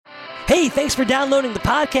Hey, thanks for downloading the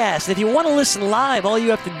podcast. If you want to listen live, all you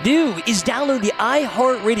have to do is download the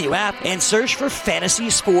iHeartRadio app and search for Fantasy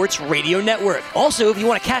Sports Radio Network. Also, if you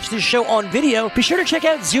want to catch this show on video, be sure to check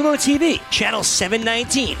out Zumo TV, channel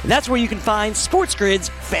 719. That's where you can find Sports Grid's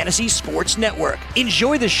Fantasy Sports Network.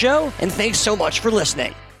 Enjoy the show, and thanks so much for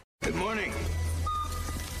listening. Good morning.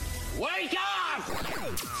 Wake up!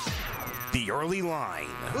 The early line.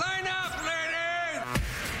 Line up, ladies!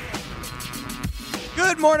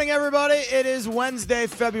 Good morning, everybody. It is Wednesday,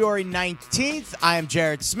 February 19th. I am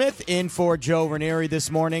Jared Smith in for Joe Ranieri this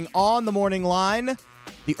morning on the morning line.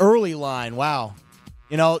 The early line. Wow.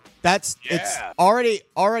 You know, it's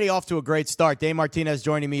already off to a great start. Dane Martinez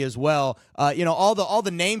joining me as well. All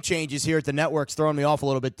the name changes here at the network's throwing me off a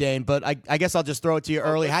little bit, Dane, but I guess I'll just throw it to you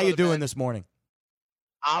early. How you doing this morning?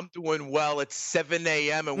 I'm doing well. It's 7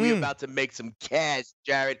 a.m. and we're about to make some cash,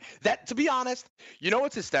 Jared. That, to be honest, you know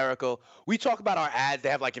what's hysterical? We talk about our ads. They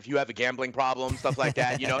have, like, if you have a gambling problem, stuff like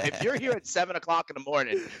that. You know, if you're here at 7 o'clock in the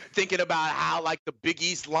morning thinking about how, like, the Big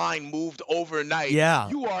East line moved overnight,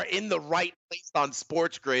 you are in the right place on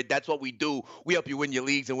Sports Grid. That's what we do. We help you win your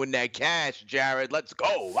leagues and win that cash, Jared. Let's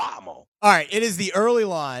go. Vamos. All right, it is the early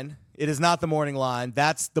line. It is not the morning line.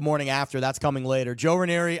 That's the morning after. That's coming later. Joe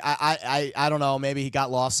Ranieri, I don't know. Maybe he got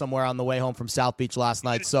lost somewhere on the way home from South Beach last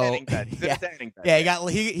night. So he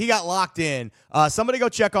got locked in. Somebody go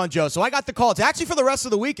check on Joe. So I got the call. It's actually for the rest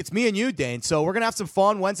of the week. It's me and you, Dane. So we're gonna have some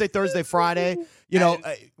fun Wednesday, Thursday, Friday. You know,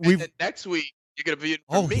 and next week you're gonna be.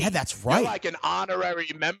 Yeah, that's right. You're like an honorary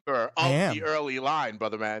member of the early line,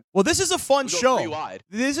 brother man. Well, this is a fun show.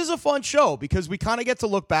 This is a fun show because we kind of get to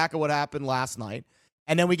look back at what happened last night.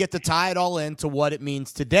 And then we get to tie it all into what it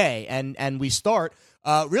means today. And we start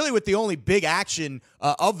really with the only big action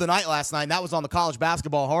of the night last night, and that was on the college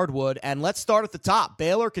basketball hardwood. And let's start at the top.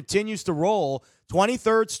 Baylor continues to roll.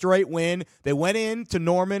 23rd straight win. They went into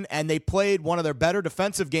Norman, and they played one of their better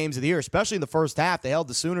defensive games of the year, especially in the first half. They held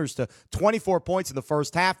the Sooners to 24 points in the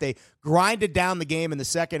first half. They grinded down the game in the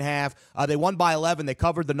second half. They won by 11. They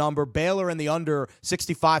covered the number. Baylor in the under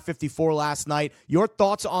 65-54 last night. Your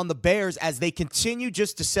thoughts on the Bears as they continue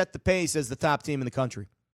just to set the pace as the top team in the country?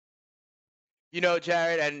 You know,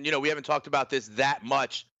 Jared, and, you know, we haven't talked about this that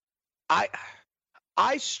much. I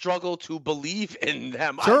struggle to believe in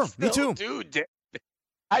them. Sure, me too.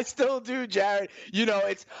 I still do, Jared. You know,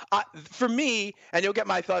 it's for me, and you'll get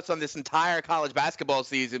my thoughts on this entire college basketball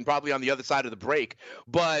season probably on the other side of the break.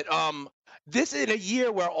 But this in a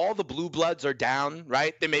year where all the blue bloods are down,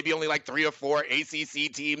 right? There may be only like 3 or 4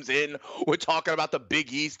 ACC teams in. We're talking about the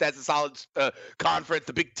Big East as a solid conference.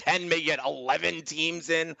 The Big Ten may get 11 teams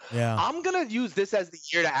in. Yeah. I'm going to use this as the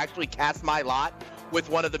year to actually cast my lot with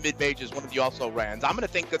one of the mid-majors, one of the also-rans. I'm going to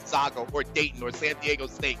think Gonzaga or Dayton or San Diego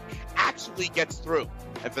State actually gets through.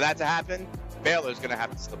 And for that to happen, Baylor's going to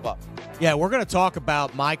have to slip up. Yeah, we're going to talk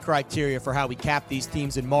about my criteria for how we cap these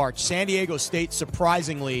teams in March. San Diego State,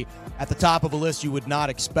 surprisingly, at the top of a list you would not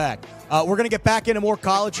expect. We're going to get back into more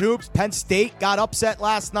college hoops. Penn State got upset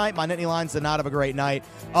last night. My Nittany Lions did not have a great night.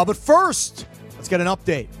 But first, let's get an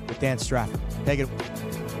update with Dan Strafford. Take it away.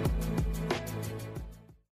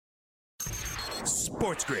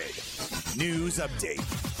 Sports Grid News Update.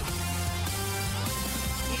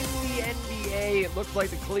 In the NBA, it looks like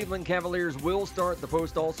the Cleveland Cavaliers will start the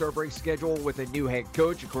post-All-Star break schedule with a new head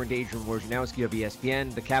coach. According to Adrian Wojnarowski of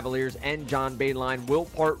ESPN, the Cavaliers and John Beilein will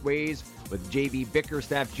part ways, with J.B.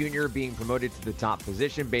 Bickerstaff Jr. being promoted to the top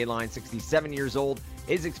position. Beilein, 67 years old,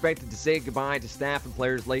 is expected to say goodbye to staff and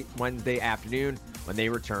players late Wednesday afternoon when they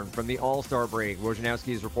return from the All-Star break.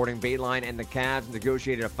 Wojnarowski is reporting Beilein and the Cavs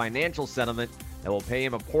negotiated a financial settlement that will pay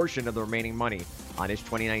him a portion of the remaining money on his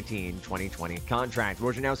 2019-2020 contract.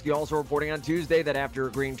 Wojnarowski also reporting on Tuesday that after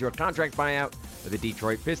agreeing to a contract buyout with the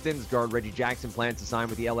Detroit Pistons, guard Reggie Jackson plans to sign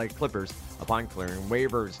with the LA Clippers upon clearing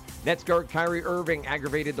waivers. Nets guard Kyrie Irving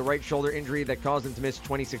aggravated the right shoulder injury that caused him to miss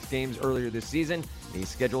 26 games earlier this season, and he's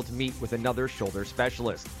scheduled to meet with another shoulder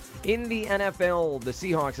specialist. In the NFL, the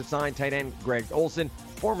Seahawks have signed tight end Greg Olsen,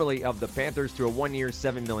 formerly of the Panthers, to a one-year,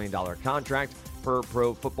 $7 million contract. Per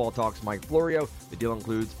Pro Football Talk's Mike Florio, the deal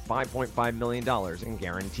includes $5.5 million in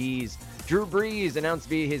guarantees. Drew Brees announced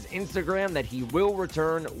via his Instagram that he will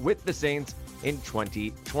return with the Saints in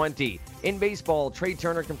 2020. In baseball, Trey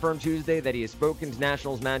Turner confirmed Tuesday that he has spoken to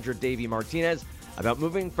Nationals manager Davey Martinez about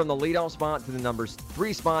moving from the leadoff spot to the number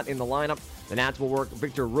 3 spot in the lineup. The Nats will work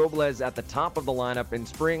Victor Robles at the top of the lineup in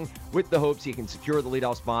spring with the hopes he can secure the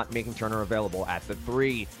leadoff spot, making Turner available at the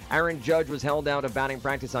 3. Aaron Judge was held out of batting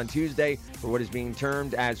practice on Tuesday for what is being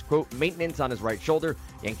termed as, quote, maintenance on his right shoulder.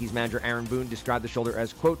 Yankees manager Aaron Boone described the shoulder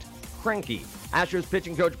as, quote, cranky. Astros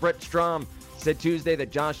pitching coach Brett Strom said Tuesday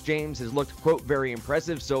that Josh James has looked, quote, very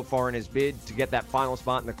impressive so far in his bid to get that final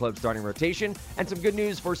spot in the club's starting rotation. And some good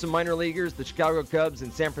news for some minor leaguers. The Chicago Cubs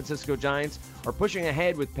and San Francisco Giants are pushing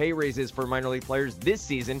ahead with pay raises for minor league players this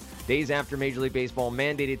season, days after Major League Baseball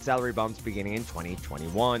mandated salary bumps beginning in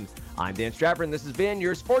 2021. I'm Dan Strapper, and this has been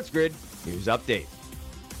your Sports Grid News Update.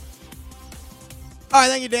 All right,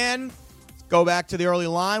 thank you, Dan. Go back to the early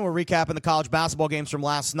line. We're recapping the college basketball games from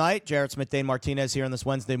last night. Jared Smith, Dane Martinez here on this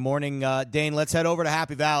Wednesday morning. Dane, let's head over to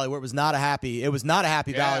Happy Valley, where it was not a happy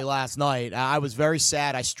Valley last night. I was very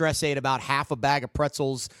sad. I stress ate about half a bag of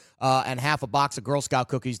pretzels and half a box of Girl Scout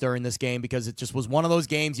cookies during this game because it just was one of those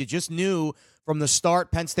games you just knew from the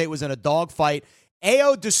start Penn State was in a dogfight.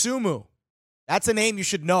 Ayo Dosunmu. That's a name you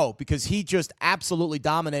should know because he just absolutely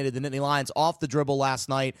dominated the Nittany Lions off the dribble last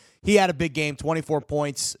night. He had a big game, 24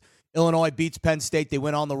 points. Illinois beats Penn State. They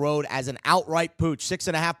went on the road as an outright pooch,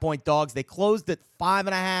 6.5-point dogs. They closed at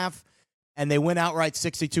 5.5, and they went outright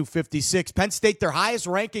 62-56. Penn State, their highest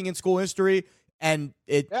ranking in school history, and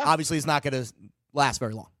it obviously is not going to last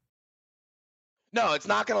very long. No, it's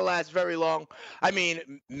not going to last very long. I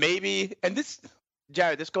mean, maybe, and this,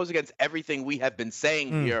 Jared, this goes against everything we have been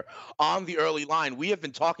saying here on the early line. We have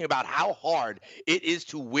been talking about how hard it is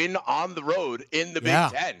to win on the road in the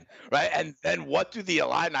Big Ten, right? And then what do the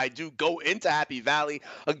Illini do? Go into Happy Valley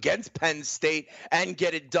against Penn State and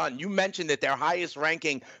get it done. You mentioned that their highest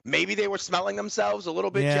ranking, maybe they were smelling themselves a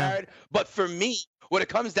little bit, Jared. But for me, what it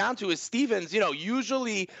comes down to is Stevens,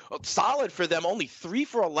 usually solid for them, only 3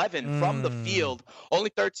 for 11 from the field,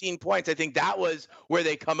 only 13 points. I think that was where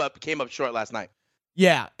they came up short last night.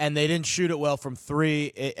 Yeah, and they didn't shoot it well from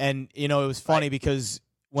 3, and it was funny because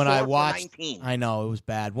when I watched, I know it was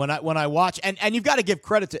bad. When I watch, and you've got to give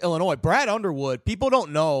credit to Illinois, Brad Underwood. People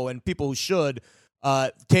don't know, and people who should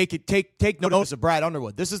take notice of Brad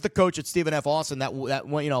Underwood. This is the coach at Stephen F. Austin that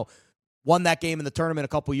won that game in the tournament a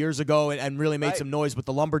couple years ago and really made some noise with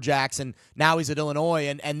the Lumberjacks, and now he's at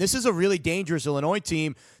Illinois, and this is a really dangerous Illinois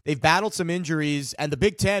team. They've battled some injuries, and the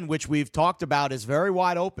Big Ten, which we've talked about, is very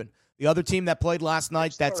wide open. The other team that played last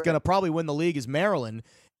night that's going to probably win the league is Maryland.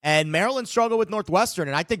 And Maryland struggled with Northwestern,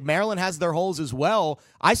 and I think Maryland has their holes as well.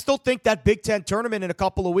 I still think that Big Ten tournament in a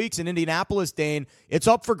couple of weeks in Indianapolis, Dane, it's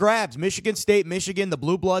up for grabs. Michigan State, Michigan, the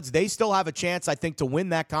Blue Bloods, they still have a chance, I think, to win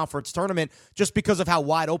that conference tournament just because of how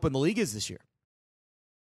wide open the league is this year.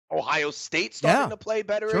 Ohio State starting to play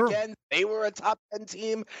better again. They were a top 10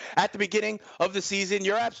 team at the beginning of the season.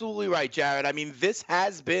 You're absolutely right, Jared. I mean, this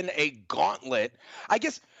has been a gauntlet. I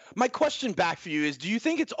guess my question back for you is, do you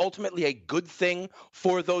think it's ultimately a good thing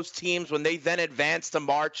for those teams when they then advance to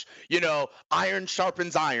March? Iron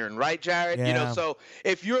sharpens iron, right, Jared? Yeah. So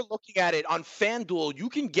if you're looking at it on FanDuel, you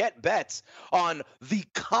can get bets on the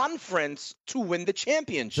conference to win the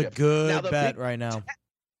championship. It's a good bet right now.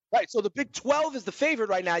 Right, so the Big 12 is the favorite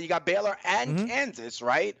right now. You got Baylor and Kansas,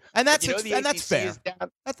 right? And that's fair.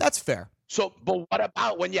 That's fair. So, but what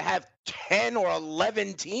about when you have 10 or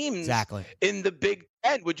 11 teams in the Big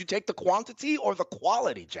Ten? Would you take the quantity or the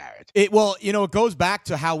quality, Jared? It goes back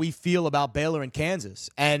to how we feel about Baylor and Kansas.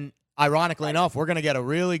 And ironically enough, we're going to get a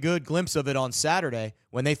really good glimpse of it on Saturday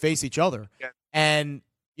when they face each other. Yeah. And,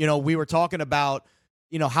 we were talking about,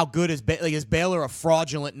 how good is Baylor a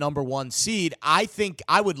fraudulent number 1 seed? I think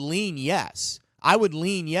I would lean yes.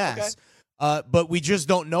 Okay. But we just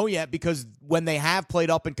don't know yet because when they have played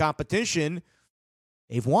up in competition,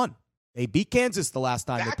 they've won. They beat Kansas the last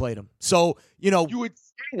time they played them. So, you would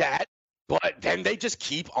say that, but then they just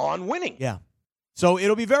keep on winning. Yeah. So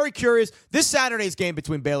it'll be very curious. This Saturday's game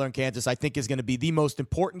between Baylor and Kansas, I think, is going to be the most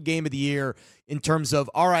important game of the year in terms of,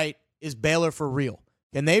 all right, is Baylor for real?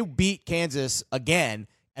 Can they beat Kansas again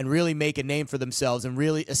and really make a name for themselves and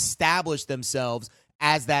really establish themselves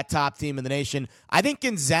as that top team in the nation? I think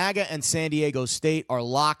Gonzaga and San Diego State are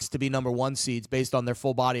locks to be number 1 seeds based on their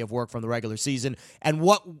full body of work from the regular season and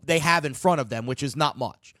what they have in front of them, which is not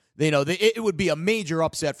much. It would be a major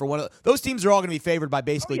upset for one of those teams. Are all going to be favored by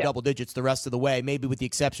basically double digits the rest of the way, maybe with the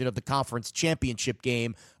exception of the conference championship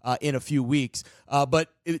game in a few weeks. But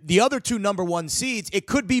the other 2 number 1 seeds, it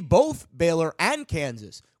could be both Baylor and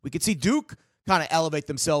Kansas. We could see Duke kind of elevate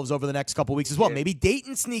themselves over the next couple of weeks as well. Maybe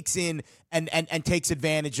Dayton sneaks in and takes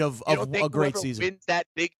advantage of a great season. Wins that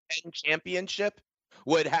Big Ten championship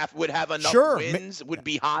would have enough wins, would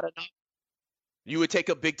be hot enough. You would take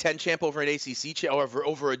a Big Ten champ over an ACC champ or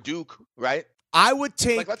over a Duke, right? I would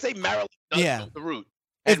take, let's say Maryland does go the route.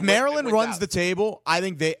 If Maryland runs the table, I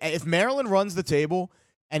think if Maryland runs the table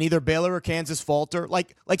and either Baylor or Kansas falter,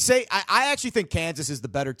 say I actually think Kansas is the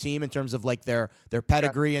better team in terms of their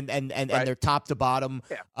pedigree and their top to bottom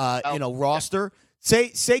roster.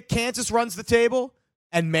 Say Kansas runs the table,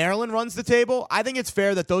 and Maryland runs the table, I think it's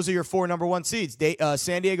fair that those are your 4 number 1 seeds: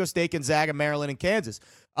 San Diego State, Gonzaga, Maryland, and Kansas.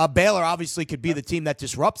 Baylor obviously could be the team that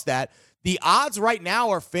disrupts that. The odds right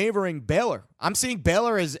now are favoring Baylor. I'm seeing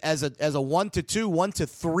Baylor as a 1-2,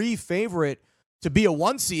 1-3 favorite to be a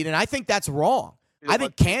 1 seed, and I think that's wrong. I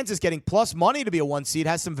think Kansas getting plus money to be a 1 seed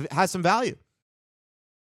has some value.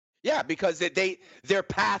 Yeah, because their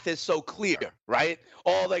path is so clear, right?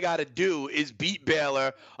 All they got to do is beat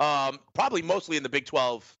Baylor, probably mostly in the Big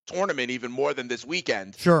 12 tournament, even more than this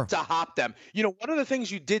weekend, sure, to hop them. You know, one of the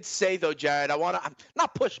things you did say, though, Jared, I want to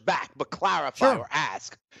not push back, but clarify or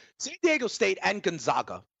ask. San Diego State and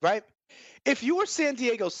Gonzaga, right? If you were San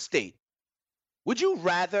Diego State, would you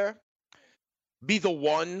rather be the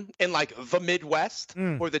 1 in like the Midwest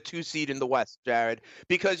or the 2 seed in the West, Jared?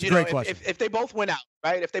 Because, you know, if they both win out,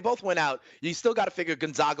 right? If they both win out, you still got to figure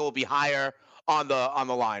Gonzaga will be higher on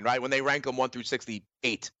the line, right? When they rank them 1 through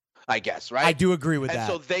 68, I guess, right? I do agree with that. And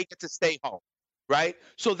so they get to stay home, right?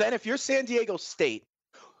 So then if you're San Diego State,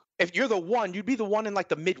 if you're the 1, you'd be the 1 in like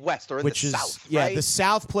the Midwest or in the South, right? Yeah, the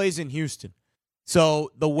South plays in Houston.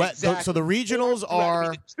 So the West, so the regionals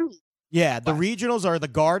are the regionals are the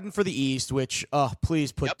Garden for the East, which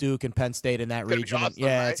please put Duke and Penn State in that region. Awesome,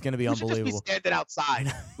 right? Right? It's going to be unbelievable. We should just be standing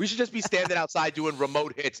outside. We should just be standing outside doing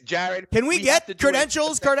remote hits. Jared, can we get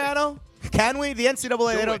credentials, Cardano? Can we? The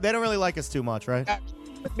NCAA, they don't really like us too much, right?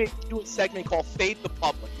 Maybe do a segment called Fade the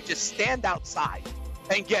Public. We just stand outside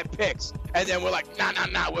and get picks, and then we're like, nah,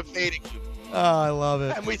 we're fading you. Oh, I love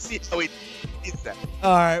it. And we see how we do that.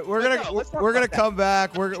 All right, we're gonna come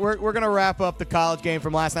back. We're gonna wrap up the college game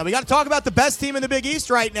from last night. We got to talk about the best team in the Big East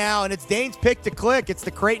right now, and it's Dane's pick to click. It's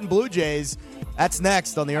the Creighton Blue Jays. That's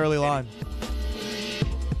next on the early line.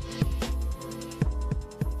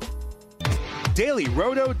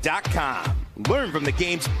 DailyRoto.com. Learn from the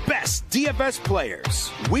game's best DFS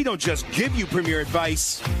players. We don't just give you premier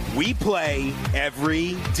advice, we play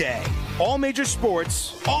every day. All major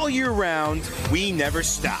sports, all year round, we never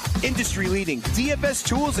stop. Industry-leading DFS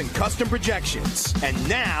tools and custom projections. And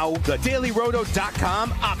now, the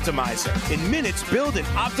DailyRoto.com Optimizer. In minutes, build and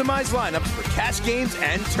optimize lineups for cash games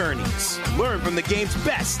and tourneys. Learn from the game's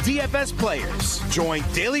best DFS players. Join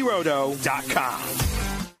DailyRoto.com.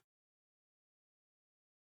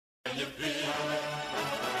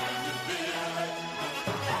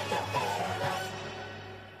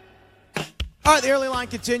 All right, the early line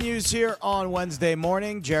continues here on Wednesday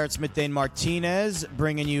morning. Jared Smith, Dane Martinez,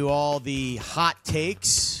 bringing you all the hot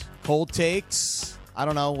takes, cold takes. I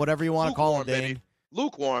don't know, whatever you want to call them, Dane. Baby.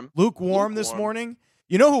 Lukewarm this morning.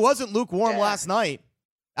 You know who wasn't lukewarm last night?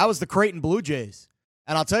 That was the Creighton Blue Jays.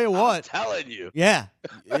 And I'll tell you what. I'm telling you. Yeah.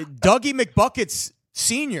 Dougie McBuckets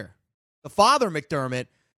Sr., the father McDermott,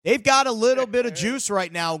 they've got a little bit of juice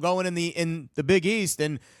right now going in the Big East.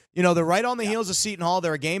 And you know, they're right on the heels of Seton Hall.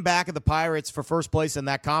 They're a game back of the Pirates for first place in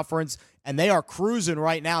that conference, and they are cruising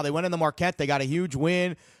right now. They went in the Marquette. They got a huge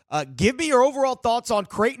win. Give me your overall thoughts on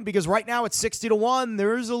Creighton, because right now it's 60-1.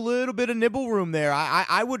 There's a little bit of nibble room there.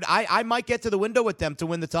 I might get to the window with them to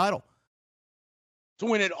win the title. To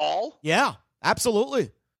win it all? Yeah,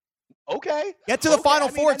 absolutely. Okay. Get to the Final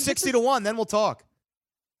Four at 60-1, then we'll talk.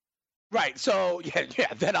 Right. So,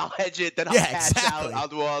 yeah. Then I'll hedge it. Then I'll cash out. I'll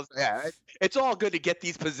do all. Yeah. It's all good to get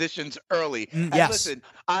these positions early. And listen,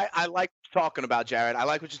 I like what you're talking about, Jared. I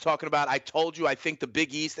like what you're talking about. I told you I think the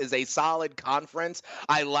Big East is a solid conference.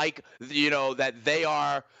 I like, that they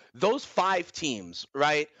are those 5 teams,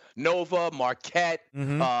 right? Nova, Marquette,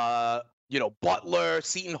 Butler,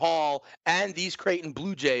 Seton Hall, and these Creighton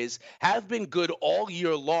Blue Jays have been good all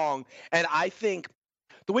year long. And I think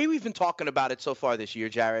the way we've been talking about it so far this year,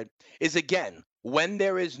 Jared, is again, when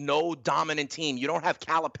there is no dominant team, you don't have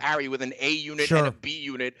Calipari with an A unit and a B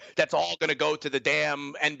unit that's all going to go to the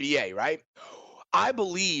damn NBA, right? I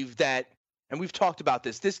believe that, and we've talked about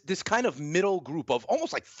this kind of middle group of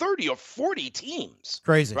almost like 30 or 40 teams,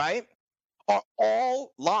 crazy, right, are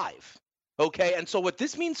all live. Okay, and so what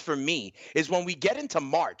this means for me is when we get into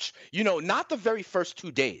March, not the very first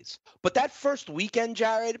 2 days, but that first weekend,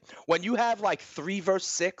 Jared, when you have like 3 versus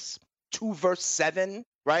 6, 2 versus 7,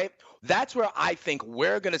 right? That's where I think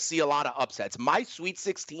we're going to see a lot of upsets. My Sweet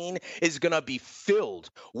 16 is going to be filled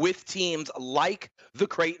with teams like the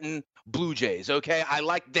Creighton Blue Jays, okay?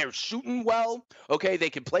 They're shooting well, okay? They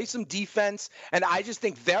can play some defense, and I just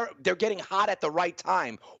think they're getting hot at the right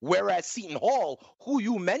time. Whereas Seton Hall, who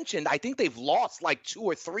you mentioned, I think they've lost like 2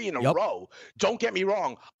 or 3 in a row. Don't get me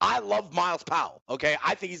wrong. I love Miles Powell, okay?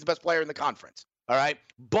 I think he's the best player in the conference. All right.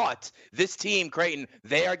 But this team, Creighton,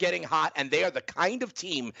 they are getting hot, and they are the kind of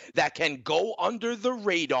team that can go under the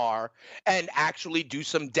radar and actually do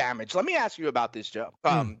some damage. Let me ask you about this,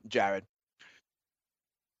 Jared.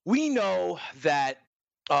 we know that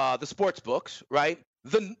the sports books, right?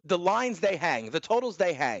 The lines they hang, the totals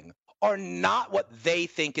they hang, are not what they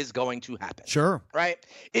think is going to happen. Sure. Right?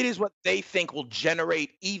 It is what they think will generate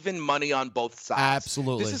even money on both sides.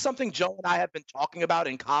 Absolutely. This is something Joe and I have been talking about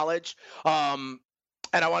in college.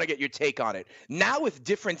 And I want to get your take on it. Now with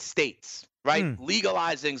different states, right,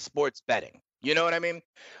 legalizing sports betting. You know what I mean?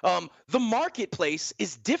 The marketplace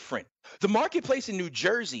is different. The marketplace in New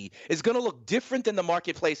Jersey is going to look different than the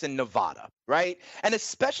marketplace in Nevada, right? And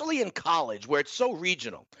especially in college where it's so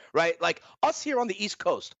regional, right? Like us here on the East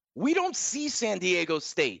Coast, we don't see San Diego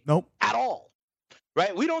State at all,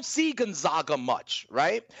 right? We don't see Gonzaga much,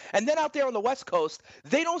 right? And then out there on the West Coast,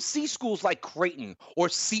 they don't see schools like Creighton or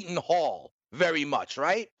Seton Hall very much,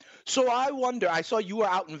 right? So I wonder, I saw you were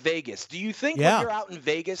out in Vegas. Do you think when you're out in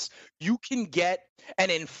Vegas, you can get an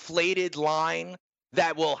inflated line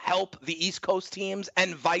that will help the East Coast teams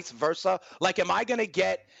and vice versa? Like, am I going to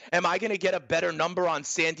get a better number on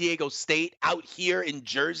San Diego State out here in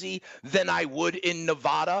Jersey than I would in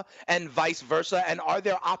Nevada and vice versa? And are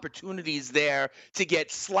there opportunities there to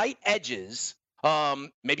get slight edges?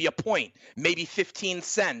 Maybe a point, maybe 15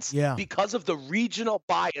 cents because of the regional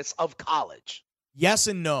bias of college? Yes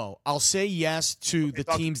and no. I'll say yes to the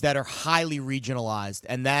teams that are highly regionalized,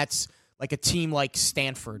 and that's like a team like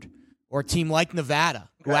Stanford or a team like Nevada,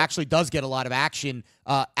 who actually does get a lot of action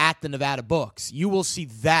at the Nevada books. You will see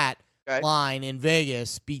that line in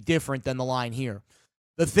Vegas be different than the line here.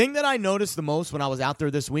 The thing that I noticed the most when I was out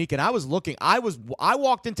there this week, and I was looking, I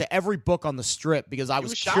walked into every book on the Strip because I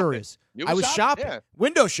was curious. I was shopping,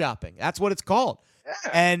 window shopping. That's what it's called.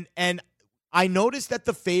 Yeah. And I noticed that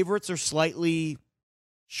the favorites are slightly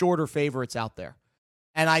shorter favorites out there.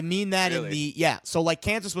 And I mean that in the so like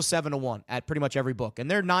Kansas was 7-1 at pretty much every book,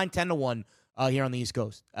 and they're 9-10-1 here on the East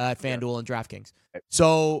Coast at FanDuel and DraftKings.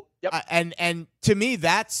 So and to me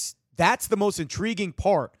that's the most intriguing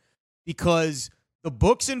part, because the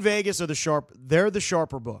books in Vegas are they're the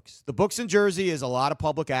sharper books. The books in Jersey is a lot of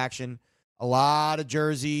public action, a lot of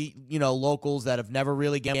Jersey, locals that have never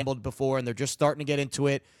really gambled before, and they're just starting to get into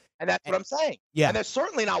it. And that's what I'm saying. Yeah. And they're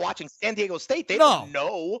certainly not watching San Diego State. They don't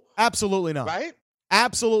know. Absolutely not. Right?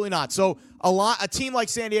 Absolutely not. So a team like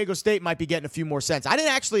San Diego State might be getting a few more cents. I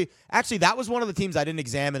didn't actually that was one of the teams I didn't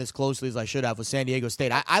examine as closely as I should have, was San Diego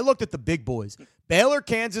State. I looked at the big boys. Baylor,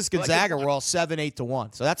 Kansas, Gonzaga were all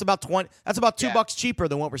 7-8-1. So that's about $2 cheaper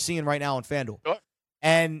than what we're seeing right now on FanDuel. Sure.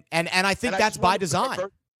 And I think that's by design.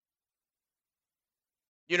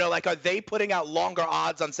 Like, are they putting out longer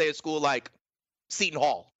odds on, say, a school like Seton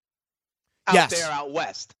Hall out there out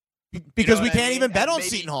west? Because we can't even bet on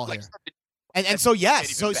Seton Hall here. And so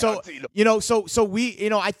yes, so we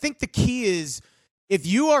I think the key is, if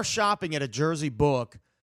you are shopping at a Jersey book,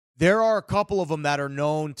 there are a couple of them that are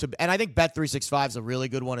known to, and I think Bet365 is a really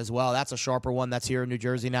good one as well. That's a sharper one that's here in New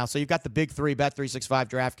Jersey now. So you've got the big three: Bet365,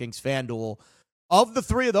 DraftKings, FanDuel. Of the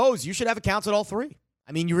three of those, you should have accounts at all three.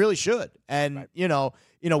 I mean, you really should. And we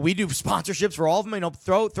do sponsorships for all of them.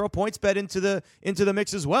 Throw PointsBet into the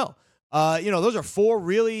mix as well. Those are four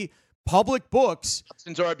really public books.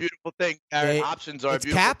 Options are a beautiful thing, Aaron. Options are a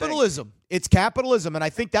beautiful capitalism. thing. It's capitalism, and I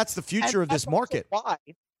think that's the future of this market. Why?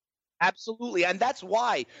 Absolutely, and that's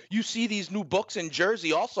why you see these new books in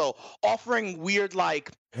Jersey also offering weird,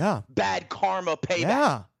 bad karma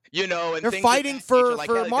payback. Yeah. And they're fighting for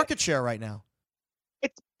market share right now.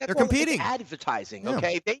 They're competing. It's advertising,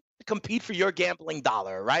 okay? They compete for your gambling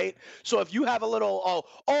dollar, right? So if you have a little,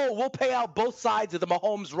 we'll pay out both sides of the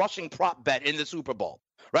Mahomes rushing prop bet in the Super Bowl.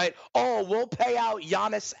 Right? Oh, we'll pay out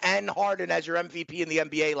Giannis and Harden as your MVP in the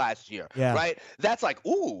NBA last year. Yeah. Right? That's like,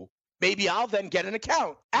 ooh, maybe I'll then get an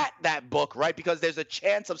account at that book, right? Because there's a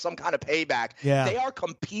chance of some kind of payback. Yeah. They are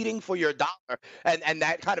competing for your dollar. And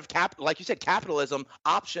that kind of like you said, capitalism,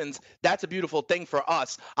 options, that's a beautiful thing for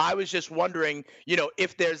us. I was just wondering,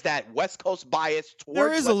 if there's that West Coast bias towards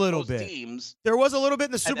there is West a little Coast bit. Teams. There was a little bit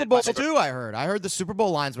in the Super Bowl too, I heard. I heard the Super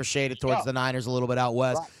Bowl lines were shaded towards the Niners a little bit out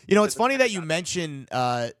west. Right. It's funny that you mentioned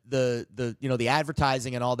the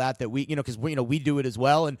advertising and all that we, because we do it as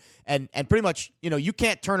well. And pretty much, you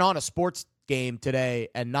can't turn on a sports game today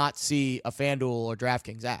and not see a FanDuel or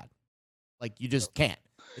DraftKings ad. Like, you just can't.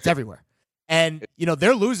 It's everywhere. And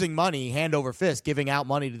they're losing money hand over fist, giving out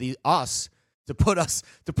money to us to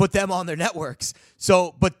put them on their networks.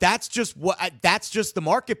 So, but that's just the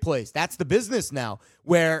marketplace. That's the business now,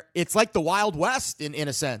 where it's like the Wild West in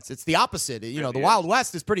a sense. It's the opposite. The Wild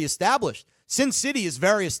West is pretty established. Sin City is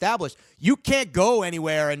very established. You can't go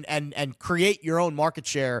anywhere and create your own market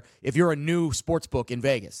share if you're a new sports book in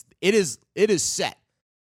Vegas. It is set.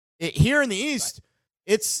 Here in the East,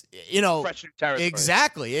 it's fresh new territory.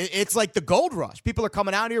 Exactly. It's like the gold rush. People are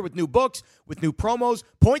coming out here with new books, with new promos.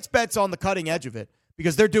 PointsBet's on the cutting edge of it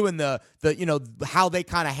because they're doing the how they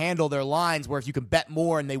kind of handle their lines, where if you can bet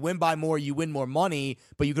more and they win by more, you win more money,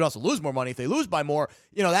 but you could also lose more money if they lose by more.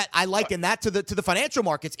 That I liken that to the financial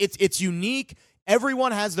markets. It's unique.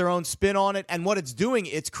 Everyone has their own spin on it, and what it's doing,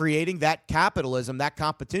 it's creating that capitalism, that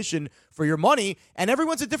competition for your money, and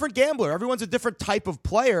everyone's a different gambler. Everyone's a different type of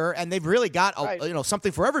player, and they've really got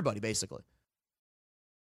something for everybody, basically.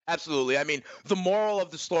 Absolutely. I mean, the moral of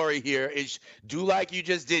the story here is do like you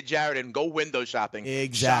just did, Jared, and go window shopping.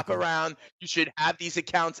 Exactly. Shop around. You should have these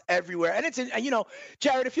accounts everywhere. And it's,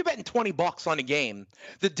 Jared, if you're betting $20 on a game,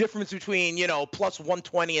 the difference between, plus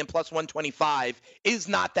 120 and plus 125 is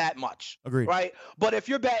not that much. Agreed. Right? But if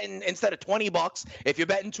you're betting, instead of $20, if you're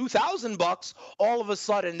betting $2,000, all of a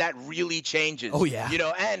sudden that really changes. Oh, yeah.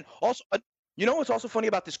 And also, what's also funny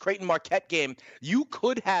about this Creighton Marquette game? You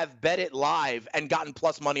could have bet it live and gotten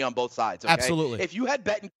plus money on both sides. Okay? Absolutely. If you had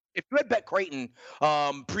bet Creighton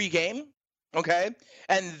pregame, okay,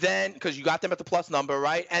 and then because you got them at the plus number,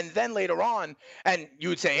 right, and then later on, and you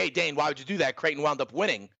would say, hey, Dane, why would you do that? Creighton wound up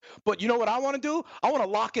winning. But you know what I want to do? I want to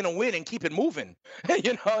lock in a win and keep it moving. And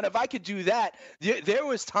if I could do that, there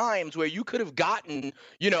was times where you could have gotten,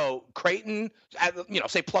 Creighton at,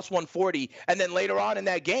 say plus 140, and then later on in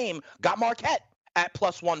that game got Marquette at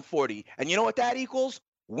plus 140. And you know what that equals?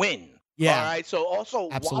 Win. Yeah. All right. So also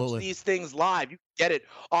Absolutely. watch these things live. You can get it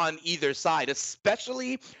on either side,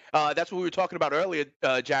 especially that's what we were talking about earlier,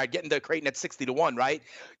 Jared, getting the Creighton at 60-1, right?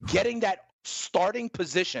 Getting that starting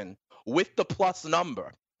position with the plus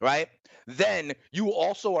number, right? Then you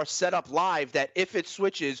also are set up live that if it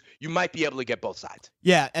switches, you might be able to get both sides.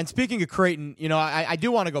 Yeah, and speaking of Creighton, I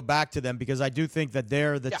do want to go back to them because I do think that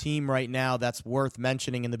they're the team right now that's worth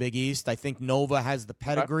mentioning in the Big East. I think Nova has the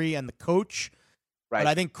pedigree and the coach. Right. But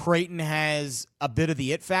I think Creighton has a bit of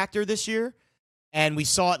the it factor this year, and we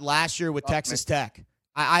saw it last year with Texas Tech.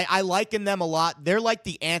 I liken them a lot. They're like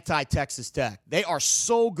the anti-Texas Tech. They are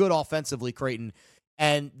so good offensively, Creighton,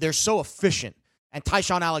 and they're so efficient. And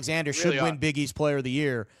Tyshawn Alexander should win Big East Player of the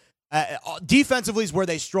Year. Defensively is where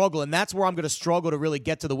they struggle, and that's where I'm going to struggle to really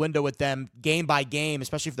get to the window with them game by game,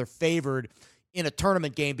 especially if they're favored in a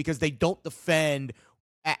tournament game because they don't defend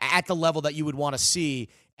at the level that you would want to see.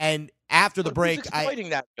 And after the break,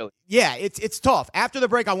 it's tough. After the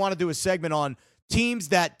break, I want to do a segment on teams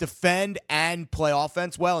that defend and play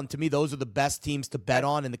offense well, and to me, those are the best teams to bet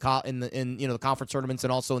on in the conference tournaments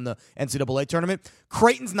and also in the NCAA tournament.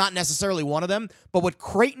 Creighton's not necessarily one of them, but what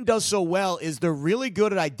Creighton does so well is they're really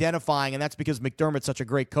good at identifying, and that's because McDermott's such a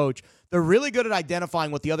great coach. They're really good at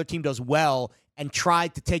identifying what the other team does well and try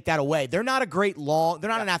to take that away. They're not they're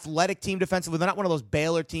not an athletic team defensively. They're not one of those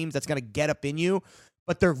Baylor teams that's going to get up in you,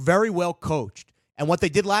 but they're very well coached. And what they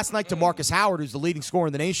did last night to Marcus Howard, who's the leading scorer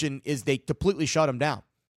in the nation, is they completely shut him down.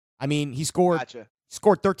 I mean, he scored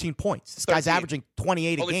 13 points. This guy's averaging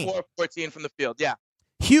 28 a game. Only 4 of 14 from the field, yeah.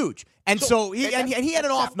 Huge. And so he had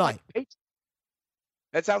an off night.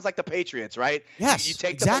 That sounds like the Patriots, right? Yes, you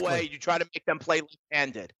take them away. You try to make them play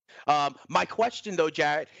left-handed. My question, though,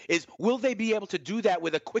 Jared, is will they be able to do that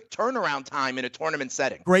with a quick turnaround time in a tournament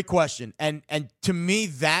setting? Great question. And to me,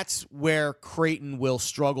 that's where Creighton will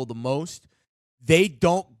struggle the most. They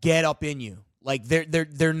don't get up in you. Like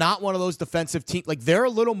they're not one of those defensive teams. Like they're a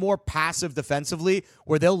little more passive defensively,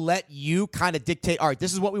 where they'll let you kind of dictate. All right,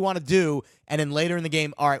 this is what we want to do, and then later in the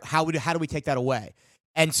game, all right, how do we take that away?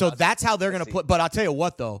 And so that's how they're going to put. But I'll tell you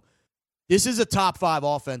what, though, this is a top 5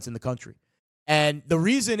 offense in the country, and the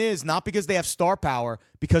reason is not because they have star power,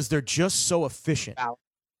 because they're just so efficient.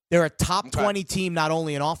 They're a top 20 team, not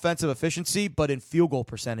only in offensive efficiency, but in field goal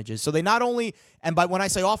percentages. So they not only, and by when I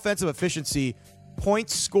say offensive efficiency,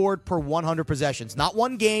 points scored per 100 possessions. Not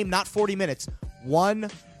one game, not 40 minutes,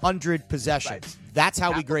 100 possessions. Right. That's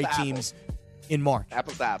how we grade teams in March.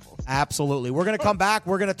 Apples to apples. Absolutely. We're going to come back.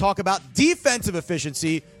 We're going to talk about defensive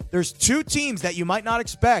efficiency. There's 2 teams that you might not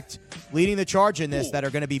expect leading the charge in this that are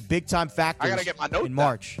going to be big-time factors I gotta get my notes in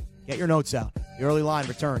March. Get your notes out. The early line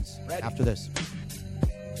returns after this.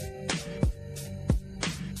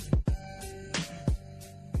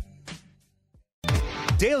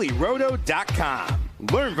 DailyRoto.com.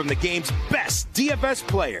 Learn from the game's best DFS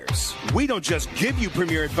players. We don't just give you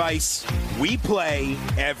premier advice, we play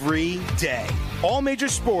every day. All major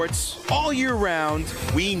sports, all year round,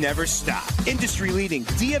 we never stop. Industry-leading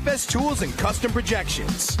DFS tools and custom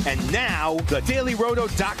projections. And now, the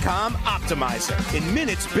DailyRoto.com Optimizer. In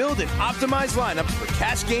minutes, build and optimize lineups for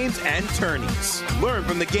cash games and tourneys. Learn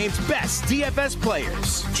from the game's best DFS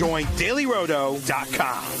players. Join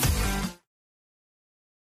DailyRoto.com.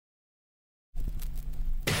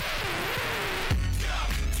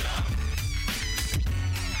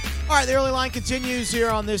 All right, the early line continues here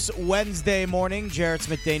on this Wednesday morning. Jarrett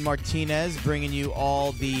Smith, Dane Martinez bringing you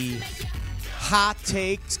all the hot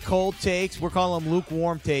takes, cold takes. We're calling them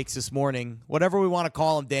lukewarm takes this morning. Whatever we want to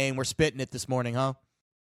call them, Dane, we're spitting it this morning, huh?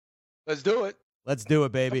 Let's do it. Let's do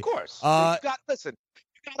it, baby. Of course. Listen,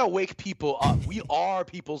 you got to wake people up. We are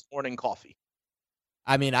people's morning coffee.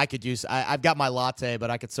 I mean, I've got my latte, but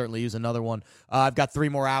I could certainly use another one. I've got 3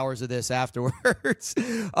 more hours of this afterwards.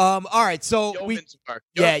 All right, so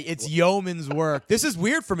it's yeoman's work. This is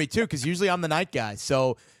weird for me, too, because usually I'm the night guy.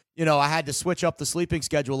 So, I had to switch up the sleeping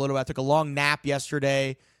schedule a little bit. I took a long nap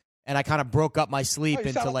yesterday, and I kind of broke up my sleep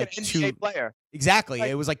into like an 2. NBA player. Exactly.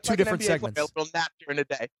 It was like 2 different segments. Player, a little nap during the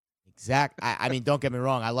day. I mean, don't get me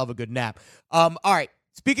wrong. I love a good nap. All right,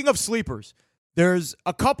 speaking of sleepers, there's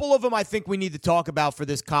a couple of them I think we need to talk about for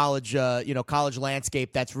this college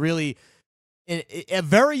landscape that's really a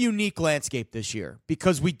very unique landscape this year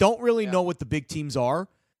because we don't really know what the big teams are.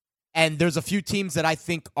 And there's a few teams that I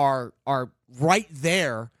think are right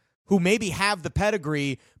there who maybe have the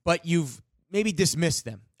pedigree, but you've maybe dismissed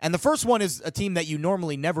them. And the first one is a team that you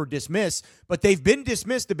normally never dismiss, but they've been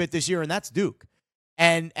dismissed a bit this year, and that's Duke.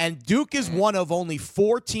 And Duke is one of only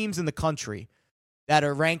 4 teams in the country that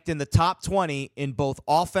are ranked in the top 20 in both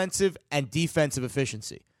offensive and defensive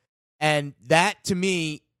efficiency. And that, to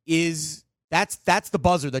me, that's the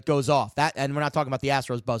buzzer that goes off. And we're not talking about the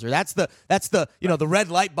Astros buzzer. That's the the red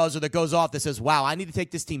light buzzer that goes off that says, wow, I need to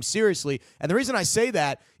take this team seriously. And the reason I say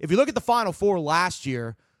that, if you look at the Final Four last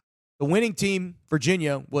year, the winning team,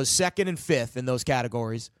 Virginia, was 2nd and 5th in those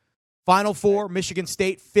categories. Final Four, Michigan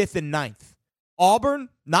State, 5th and 9th. Auburn,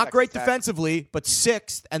 not great defensively, but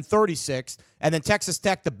 6th and 36th. And then Texas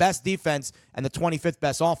Tech, the best defense and the 25th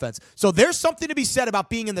best offense. So there's something to be said about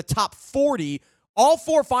being in the top 40. All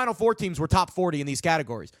 4 Final Four teams were top 40 in these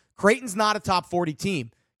categories. Creighton's not a top 40 team.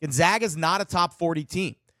 Gonzaga's not a top 40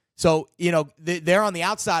 team. So, they're on the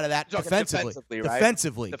outside of that defensively. Right?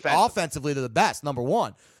 Defensively. Offensively, they're the best, number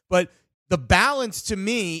one. But the balance, to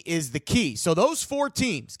me, is the key. So those 4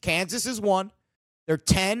 teams, Kansas is 1. They're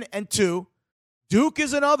 10 and 2. Duke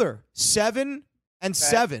is another, 7 and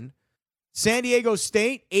 7. San Diego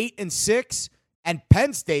State, 8 and 6. And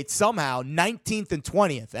Penn State somehow 19th and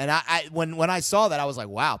 20th. And when I saw that, I was like,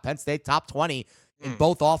 wow, Penn State top 20 in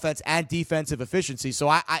both offense and defensive efficiency. So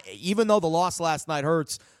I even though the loss last night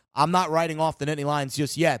hurts, I'm not writing off the Nittany Lions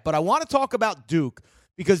just yet. But I want to talk about Duke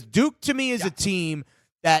because Duke to me is a team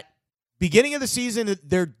that beginning of the season,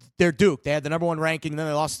 they're Duke. They had the number 1 ranking, then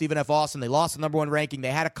they lost Stephen F. Austin. They lost the number 1 ranking.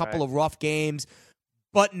 They had a couple of rough games.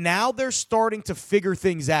 But now they're starting to figure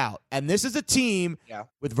things out. And this is a team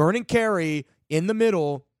with Vernon Carey in the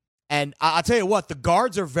middle. And I'll tell you what, the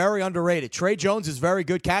guards are very underrated. Trey Jones is very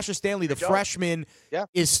good. Cassius Stanley, the freshman,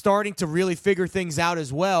 is starting to really figure things out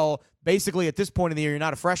as well. Basically, at this point in the year, you're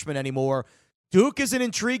not a freshman anymore. Duke is an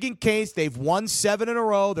intriguing case. They've won 7 in a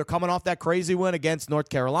row. They're coming off that crazy win against North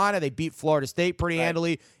Carolina. They beat Florida State pretty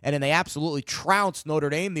handily, and then they absolutely trounced Notre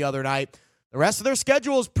Dame the other night. The rest of their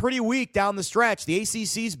schedule is pretty weak down the stretch. The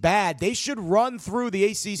ACC's bad. They should run through the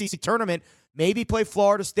ACC tournament, maybe play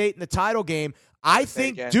Florida State in the title game. I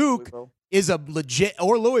think Duke is a legit –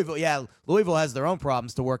 or Louisville. Yeah, Louisville has their own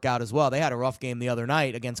problems to work out as well. They had a rough game the other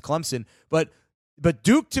night against Clemson. But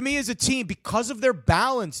Duke, to me, is a team, because of their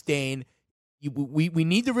balance, Dane, we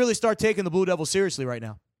need to really start taking the Blue Devils seriously right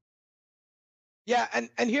now. Yeah,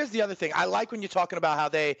 and here's the other thing. I like when you're talking about how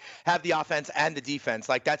they have the offense and the defense.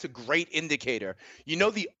 Like, that's a great indicator.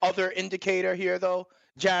 The other indicator here, though,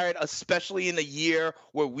 Jared, especially in a year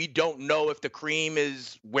where we don't know if the cream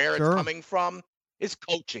is where it's coming from, is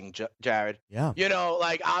coaching, Jared. Yeah.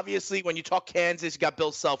 Obviously, when you talk Kansas, you got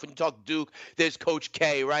Bill Self. When you talk Duke, there's Coach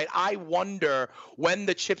K, right? I wonder when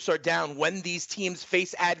the chips are down, when these teams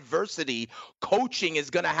face adversity, coaching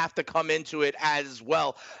is going to have to come into it as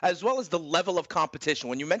well as the level of competition.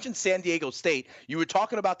 When you mentioned San Diego State, you were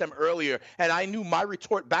talking about them earlier, and I knew my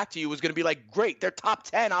retort back to you was going to be like, great, they're top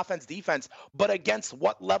 10 offense, defense, but against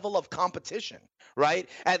what level of competition, right?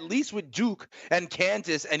 At least with Duke and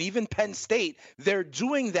Kansas and even Penn State, they're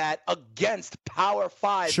doing that against Power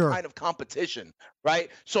 5 kind of competition,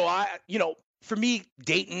 right? So for me,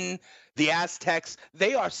 Dayton, the Aztecs,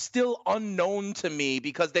 they are still unknown to me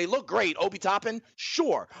because they look great. Obi Toppin,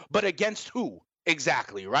 sure, but against who?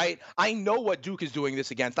 Exactly, right? I know what Duke is doing this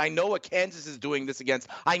against. I know what Kansas is doing this against.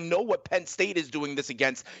 I know what Penn State is doing this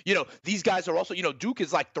against. These guys are also, Duke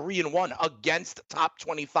is like 3-1 against top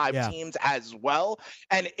 25 teams as well.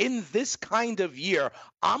 And in this kind of year,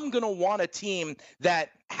 I'm going to want a team that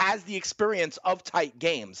has the experience of tight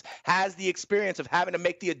games, has the experience of having to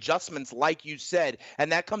make the adjustments like you said,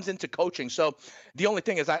 and that comes into coaching. So the only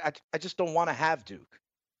thing is I just don't want to have Duke.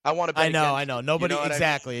 I want to bet I know. Nobody, what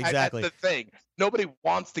exactly, I mean? exactly. That's the thing. Nobody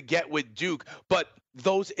wants to get with Duke, but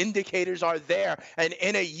those indicators are there. And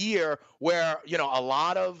in a year where, a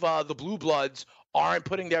lot of the Blue Bloods aren't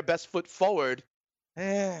putting their best foot forward,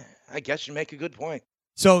 I guess you make a good point.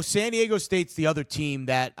 So San Diego State's the other team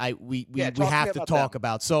that we have to talk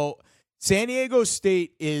about. So San Diego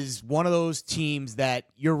State is one of those teams that,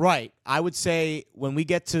 you're right, I would say when we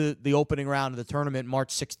get to the opening round of the tournament,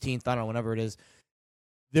 March 16th, I don't know, whenever it is,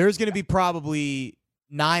 there's going to be probably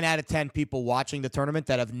 9 out of 10 people watching the tournament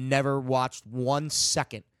that have never watched 1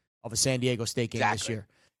 second of a San Diego State game this year.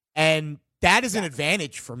 And that is an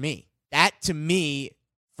advantage for me. That, to me,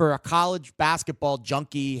 for a college basketball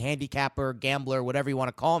junkie, handicapper, gambler, whatever you want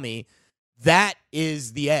to call me, that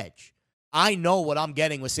is the edge. I know what I'm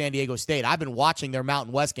getting with San Diego State. I've been watching their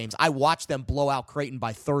Mountain West games. I watched them blow out Creighton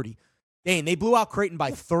by 30. Dane, they blew out Creighton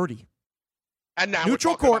by 30. And now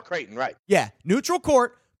neutral we're talking court, about Creighton, right? Yeah, neutral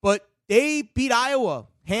court, but they beat Iowa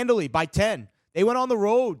handily by 10. They went on the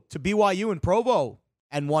road to BYU and Provo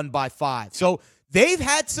and won by 5. So they've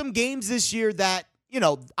had some games this year that,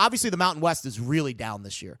 obviously the Mountain West is really down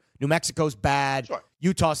this year. New Mexico's bad. Sure.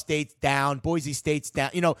 Utah State's down. Boise State's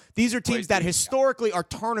down. These are teams that historically are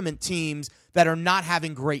tournament teams that are not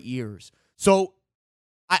having great years. So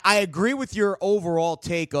I agree with your overall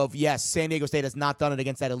take of, yes, San Diego State has not done it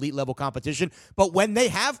against that elite level competition. But when they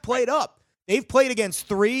have played up, they've played against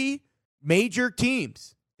 3 major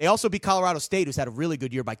teams. They also beat Colorado State, who's had a really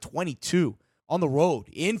good year, by 22 on the road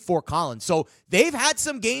in Fort Collins. So they've had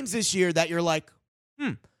some games this year that you're like,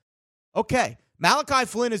 okay. Malachi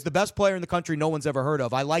Flynn is the best player in the country no one's ever heard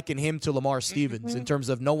of. I liken him to Lamar Stevens in terms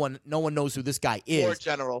of no one knows who this guy is. Or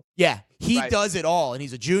general. Yeah, he does it all, and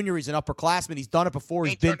he's a junior. He's an upperclassman. He's done it before.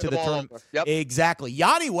 He's been to the tournament. Yep. Exactly.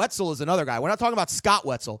 Yanni Wetzel is another guy. We're not talking about Scott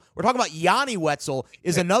Wetzel. We're talking about Yanni Wetzel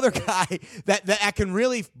is another guy that can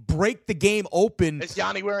really break the game open. Is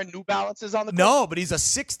Yanni wearing New Balances on the court? No, but he's a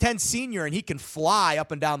 6'10 senior, and he can fly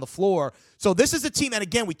up and down the floor. So this is a team, and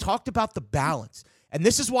again, we talked about the balance, and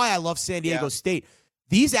this is why I love San Diego State.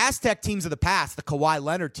 These Aztec teams of the past, the Kawhi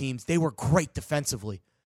Leonard teams, they were great defensively,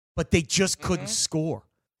 but they just couldn't score.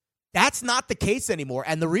 That's not the case anymore.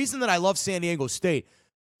 And the reason that I love San Diego State,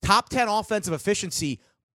 top 10 offensive efficiency,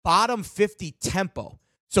 bottom 50 tempo.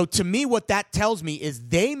 So to me, what that tells me is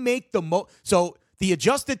they make the most. So the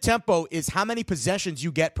adjusted tempo is how many possessions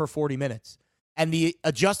you get per 40 minutes. And the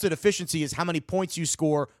adjusted efficiency is how many points you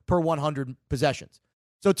score per 100 possessions.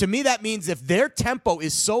 So to me, that means if their tempo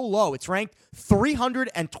is so low, it's ranked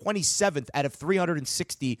 327th out of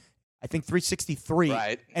 360, I think 363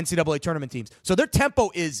 NCAA tournament teams. So their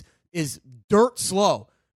tempo is dirt slow,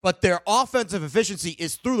 but their offensive efficiency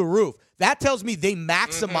is through the roof. That tells me they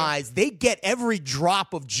maximize, they get every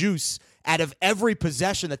drop of juice out of every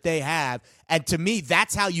possession that they have. And to me,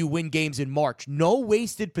 that's how you win games in March. No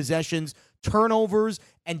wasted possessions, turnovers,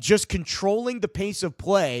 and just controlling the pace of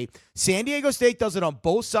play. San Diego State does it on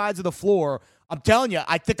both sides of the floor. I'm telling you,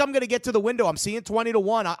 I think I'm going to get to the window. I'm seeing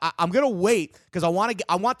 20-1. I'm going to wait because I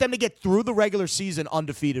want them to get through the regular season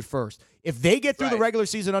undefeated first. If they get through the regular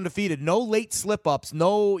season undefeated, no late slip-ups,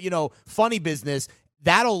 no, funny business,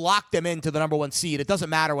 that'll lock them into the number 1 seed. It doesn't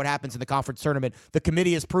matter what happens in the conference tournament. The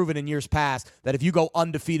committee has proven in years past that if you go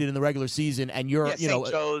undefeated in the regular season and you're, St.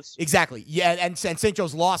 Joe's. Exactly. Yeah, and St.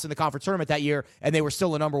 Joe's lost in the conference tournament that year, and they were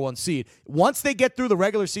still a number 1 seed. Once they get through the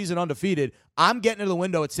regular season undefeated, I'm getting to the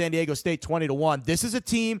window at San Diego State 20-1. This is a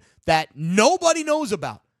team that nobody knows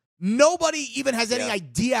about. Nobody even has any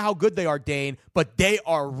idea how good they are, Dane, but they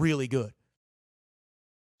are really good.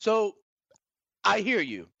 So I hear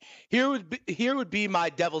you. Here would be my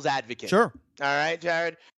devil's advocate. Sure. All right,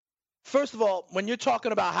 Jared. First of all, when you're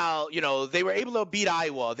talking about how, they were able to beat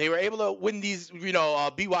Iowa, they were able to win these,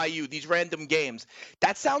 BYU, these random games,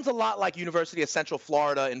 that sounds a lot like University of Central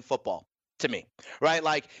Florida in football to me, right?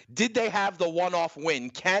 Like, did they have the one-off win?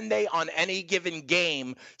 Can they, on any given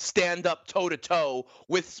game, stand up toe-to-toe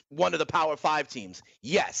with one of the Power 5 teams?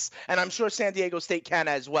 Yes. And I'm sure San Diego State can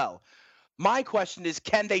as well. My question is,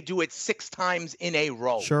 can they do it 6 times in a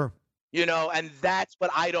row? Sure. And that's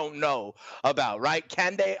what I don't know about, right?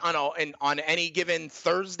 Can they on any given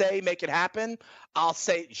Thursday make it happen? I'll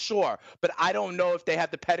say sure, but I don't know if they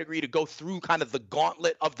have the pedigree to go through kind of the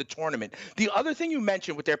gauntlet of the tournament. The other thing you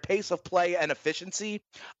mentioned with their pace of play and efficiency,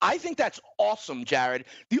 I think that's awesome, Jared.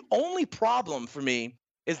 The only problem for me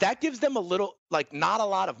is that gives them a little, not a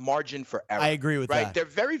lot of margin for error. I agree with that. They're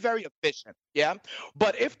very, very efficient, yeah?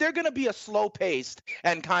 But if they're going to be a slow-paced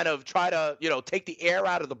and kind of try to, take the air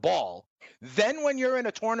out of the ball, then when you're in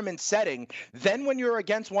a tournament setting, then when you're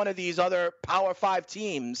against one of these other Power 5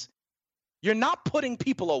 teams, you're not putting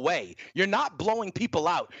people away. You're not blowing people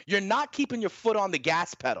out. You're not keeping your foot on the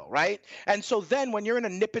gas pedal, right? And so then when you're in a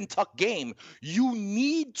nip and tuck game, you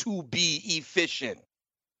need to be efficient.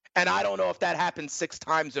 And I don't know if that happens 6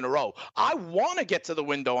 times in a row. I want to get to the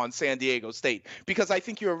window on San Diego State because I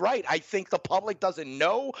think you're right. I think the public doesn't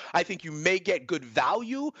know. I think you may get good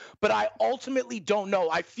value, but I ultimately don't know.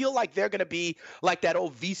 I feel like they're going to be like that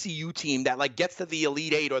old VCU team that like gets to the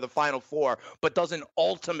Elite Eight or the Final Four, but doesn't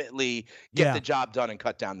ultimately get the job done and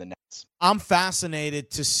cut down the nets. I'm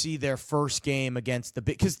fascinated to see their first game against the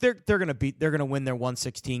big, because they're going to win their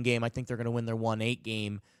 116 game. I think they're going to win their 1-8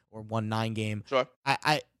 game or 1-9 game. Sure.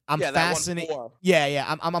 I'm fascinated.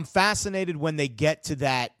 I'm fascinated when they get to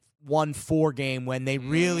that 1-4 game, when they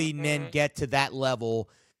really then get to that level.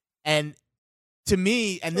 And to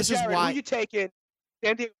me, and this Jared, is why, who you taking,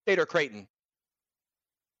 San Diego State or Creighton?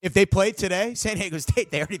 if they played today, San Diego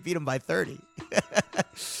State, they already beat them by 30.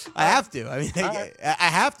 I have to. I mean, I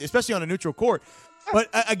have to, especially on a neutral court. But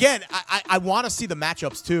again, I want to see the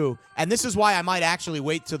matchups too, and this is why I might actually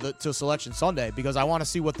wait till Selection Sunday, because I want to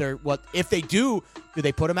see what if they do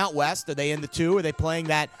they put them out west? Are they in the 2? Are they playing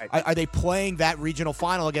that? Are they playing that regional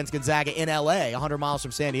final against Gonzaga in L.A., 100 miles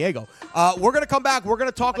from San Diego? We're gonna come back. We're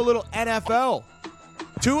gonna talk a little NFL.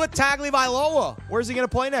 Tua Tagovailoa, where's he gonna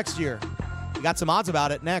play next year? We got some odds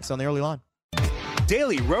about it next on the early line.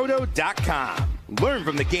 DailyRoto.com. Learn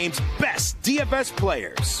from the game's best DFS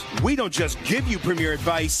players. We don't just give you premier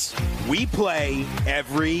advice, we play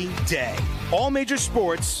every day. All major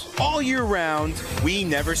sports, all year round, we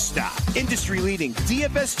never stop. Industry-leading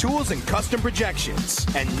DFS tools and custom projections.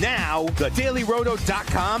 And now, the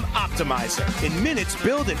DailyRoto.com Optimizer. In minutes,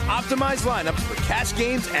 build and optimize lineups for cash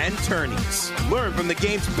games and tourneys. Learn from the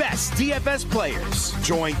game's best DFS players.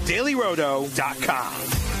 Join DailyRoto.com.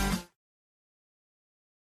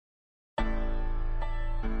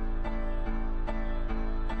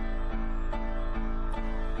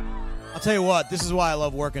 I'll tell you what, this is why I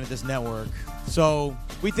love working at this network. So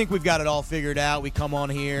we think we've got it all figured out. We come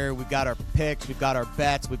on here, we've got our picks, we've got our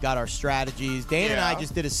bets, we've got our strategies. Dane and I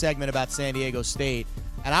just did a segment about San Diego State,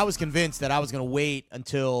 and I was convinced that I was going to wait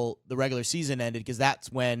until the regular season ended, because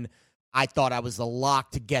that's when I thought I was the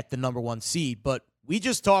lock to get the number 1 seed. But we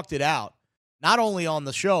just talked it out, not only on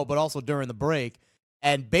the show, but also during the break.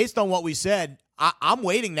 And based on what we said, I'm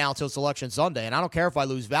waiting now till Selection Sunday, and I don't care if I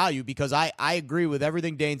lose value, because I agree with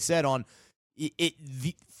everything Dane said on it.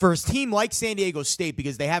 For a team like San Diego State,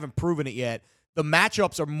 because they haven't proven it yet, the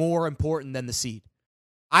matchups are more important than the seed.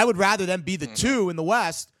 I would rather them be the 2 in the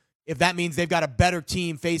West if that means they've got a better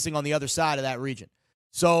team facing on the other side of that region.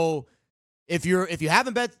 So if you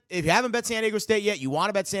haven't bet San Diego State yet, you want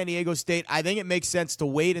to bet San Diego State, I think it makes sense to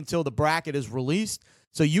wait until the bracket is released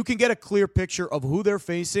so you can get a clear picture of who they're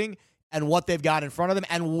facing and what they've got in front of them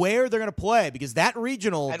and where they're going to play, because that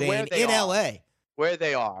regional, Dane, in L.A. Where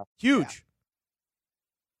they are. Huge.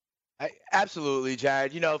 Yeah. Absolutely,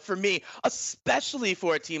 Jared. You know, for me, especially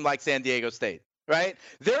for a team like San Diego State, right?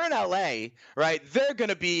 They're in LA, right? They're going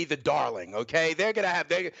to be the darling, okay? They're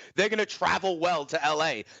going to travel well to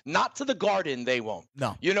LA, not to the Garden. They won't.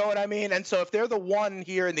 No. You know what I mean? And so if they're the one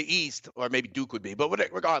here in the East, or maybe Duke would be, but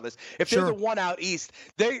regardless, if they're the one out East,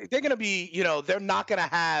 they're going to be, you know, they're not going to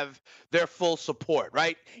have their full support,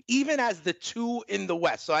 right? Even as the 2 in the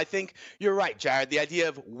West. So I think you're right, Jared. The idea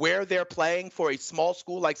of where they're playing for a small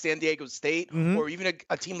school like San Diego State, or even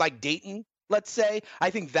a team like Dayton, let's say, I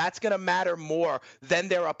think that's going to matter more than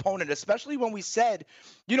their opponent, especially when we said,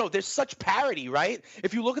 you know, there's such parity, right?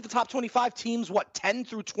 If you look at the top 25 teams, 10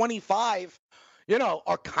 through 25, you know,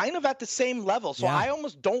 are kind of at the same level. So I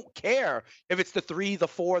almost don't care if it's the 3, the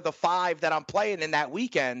 4, the 5 that I'm playing in that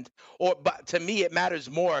weekend. But to me, it matters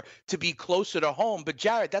more to be closer to home. But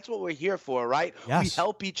Jared, that's what we're here for, right? Yes. We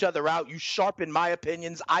help each other out. You sharpen my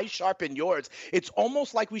opinions, I sharpen yours. It's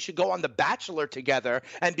almost like we should go on The Bachelor together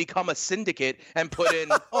and become a syndicate and put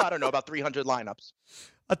in, I don't know, about 300 lineups.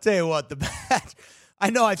 I'll tell you what, I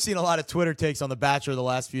know I've seen a lot of Twitter takes on The Bachelor the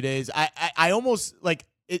last few days. I almost like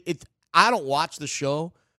it. I don't watch the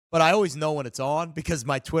show, but I always know when it's on, because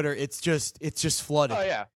my Twitter, it's just flooded. Oh,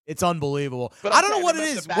 yeah. It's unbelievable. But I don't know what it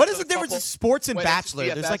is. What is the difference in sports and Wait, Bachelor?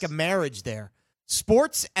 There's like a marriage there.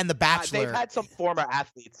 Sports and The Bachelor. They've had some former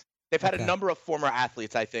athletes. They've had a number of former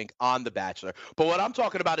athletes, I think, on The Bachelor. But what I'm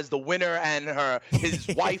talking about is the winner and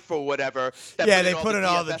his wife or whatever. They put in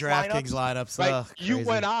all the DraftKings lineups. Right? Ugh, you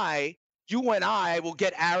crazy. you and I will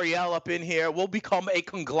get Ariel up in here. We'll become a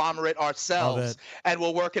conglomerate ourselves, and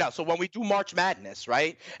we'll work it out. So when we do March Madness,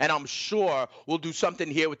 right? And I'm sure we'll do something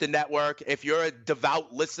here with the network. If you're a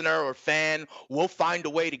devout listener or fan, we'll find a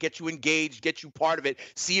way to get you engaged, get you part of it.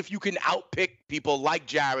 See if you can outpick people like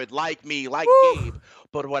Jared, like me, like Gabe.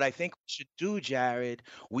 But what I think we should do, Jared,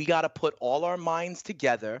 we got to put all our minds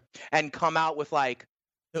together and come out with like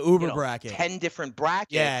the Uber bracket. 10 different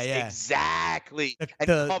brackets. Yeah. Exactly. And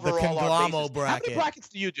The cover all our bases. bracket. How many brackets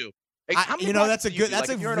do you do? That's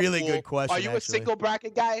a really good question. Are you a single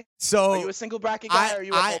bracket guy? So are you a single bracket guy or are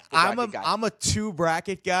you a multiple bracket guy? I'm a 2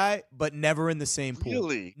 bracket guy, but never in the same pool.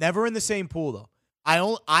 Really? Never in the same pool though.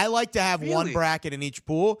 I like to have one bracket in each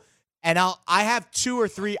pool. And I have 2 or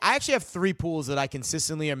 3. I actually have 3 pools that I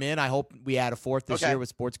consistently am in. I hope we add a 4th this year with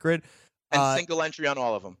Sports Grid. And single entry on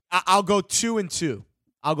all of them. I'll go 2 and 2.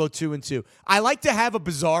 I'll go 2 and 2. I like to have a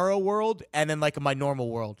bizarro world and then like my normal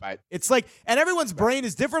world. Right. It's like, and everyone's brain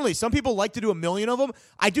is differently. Some people like to do a million of them.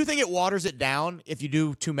 I do think it waters it down if you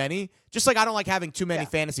do too many. Just like I don't like having too many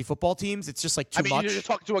fantasy football teams. It's just like too much. You're just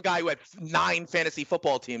talking to a guy who had 9 fantasy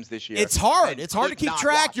football teams this year. It's hard. It's hard to keep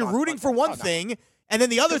track. You're rooting for one thing. And then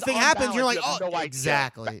the other thing happens, you're like,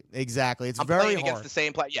 exactly. It's I'm very playing hard. against the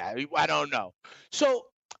same player. Yeah, I don't know. So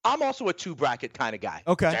I'm also a 2 bracket kind of guy.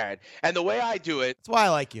 Okay. Jared. And the way I do it, that's why I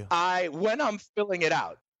like you. When I'm filling it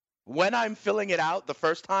out the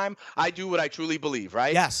first time, I do what I truly believe,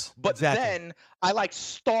 right? Yes. But then I like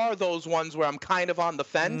star those ones where I'm kind of on the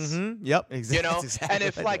fence. Mm-hmm. Yep. Exactly. You know, exactly. And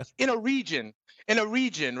if like in a region,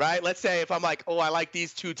 right? Let's say if I'm like, I like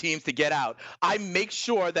these 2 teams to get out, I make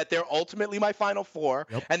sure that they're ultimately my final 4,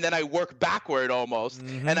 and then I work backward almost,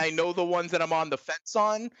 and I know the ones that I'm on the fence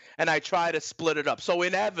on, and I try to split it up. So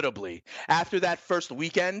inevitably, after that first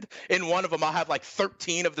weekend, in one of them I'll have like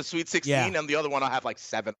 13 of the Sweet 16, and the other one I'll have like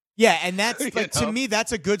 7. Yeah, and that's like to me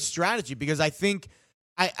that's a good strategy because I think.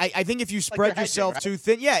 I think if you spread yourself too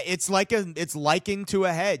thin, it's likened to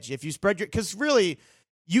a hedge. If you spread because really.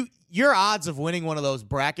 Your odds of winning one of those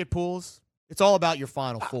bracket pools, it's all about your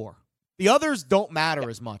final 4. The others don't matter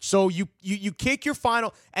as much. So you kick your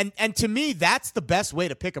final and to me that's the best way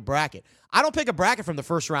to pick a bracket. I don't pick a bracket from the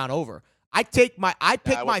first round over. I pick my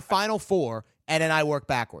final 4 and then I work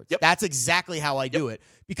backwards. Yep. That's exactly how I do it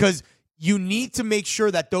because you need to make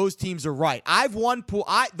sure that those teams are right. I've won pool.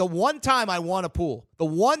 The one time I won a pool,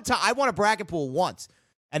 I won a bracket pool once,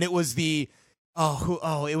 and it was the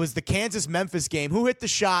it was the Kansas-Memphis game. Who hit the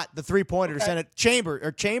shot, the three-pointer to send it?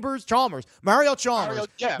 Chalmers. Mario Chalmers.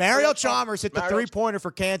 Mario Chalmers hit the three-pointer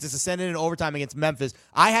for Kansas to send it in overtime against Memphis.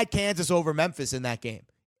 I had Kansas over Memphis in that game.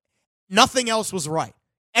 Nothing else was right.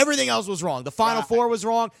 Everything else was wrong. The Final Four was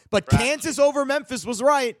wrong, but Kansas over Memphis was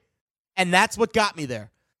right, and that's what got me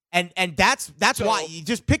there. And that's why you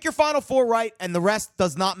just pick your Final Four right, and the rest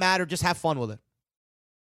does not matter. Just have fun with it.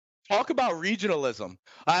 Talk about regionalism.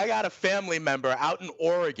 I got a family member out in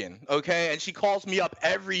Oregon, okay? And she calls me up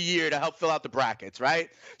every year to help fill out the brackets, right?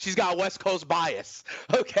 She's got West Coast bias,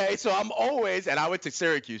 okay? So I'm always, and I went to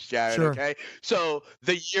Syracuse, Jared, okay? So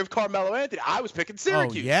the year of Carmelo Anthony, I was picking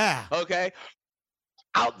Syracuse. Oh, yeah. Okay?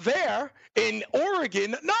 Out there in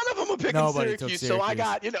Oregon, none of them were picking Syracuse. So I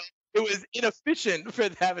got, it was inefficient for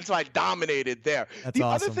them, and so I dominated there. That's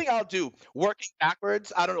awesome. Other thing I'll do, working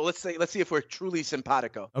backwards, I don't know, let's see if we're truly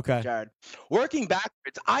simpatico. Okay. Jared. Working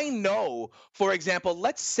backwards, I know, for example,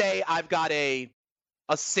 let's say I've got a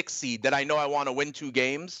 6 seed that I know I want to win 2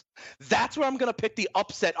 games. That's where I'm going to pick the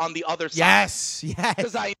upset on the other side. Yes.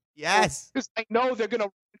 Because I know they're going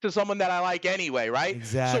to to someone that I like anyway, right?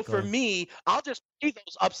 Exactly. So for me, I'll just play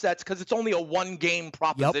those upsets because it's only a 1-game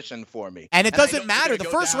proposition for me. And it doesn't matter. The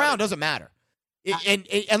first round doesn't matter.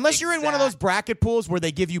 Unless you're in one of those bracket pools where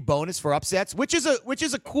they give you bonus for upsets, which is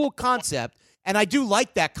a cool concept, and I do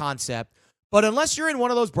like that concept. But unless you're in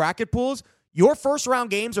one of those bracket pools, your first round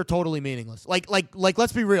games are totally meaningless. Like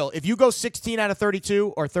let's be real. If you go 16 out of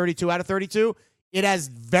 32 or 32 out of 32, it has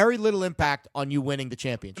very little impact on you winning the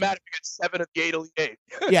championship. No matter if you get 7 of the 8 Elite 8.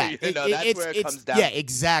 Yeah, that's where it comes down. Yeah,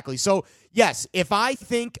 exactly. So yes, if I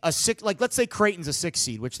think a 6, like let's say Creighton's a 6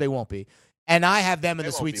 seed, which they won't be, and I have them in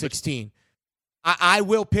the Sweet 16. I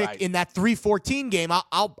will pick in that 3-14 game.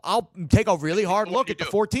 I'll take a really hard look at the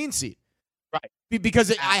 14 seed. Right.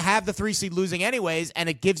 Because I have the 3 seed losing anyways, and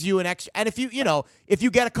it gives you an extra. And if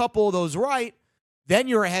you get a couple of those right, then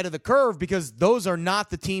you're ahead of the curve because those are not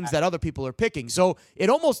the teams that other people are picking. So it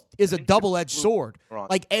almost is a double-edged sword.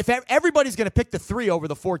 Like if everybody's going to pick the 3 over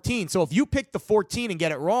the 14, so if you pick the 14 and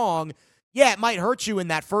get it wrong, yeah, it might hurt you in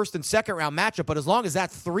that first and second round matchup. But as long as that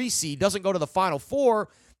 3 seed doesn't go to the Final Four,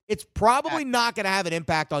 it's probably not going to have an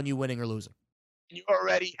impact on you winning or losing. You're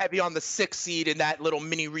already heavy on the 6th seed in that little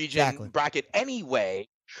mini region bracket anyway.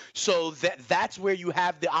 So that's where you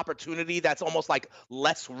have the opportunity. That's almost like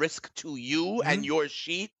less risk to you and your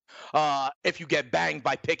sheet. If you get banged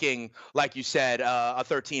by picking, like you said, a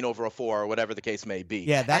 13 over a 4 or whatever the case may be.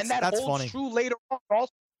 Yeah, that's holds funny. True later on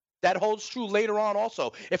also. That holds true later on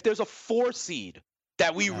also. If there's a 4 seed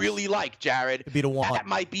that we really like, Jared, it'd be the 1. That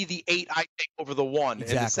might be the 8 I take over the 1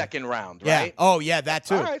 in the second round, yeah. right? Oh, yeah, that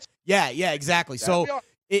too. All right. Yeah, exactly. So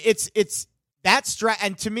it's that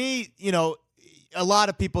and to me, you know, a lot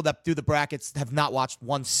of people that do the brackets have not watched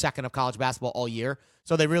 1 second of college basketball all year,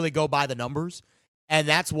 so they really go by the numbers. And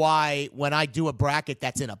that's why when I do a bracket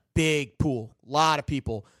that's in a big pool, a lot of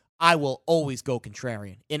people, I will always go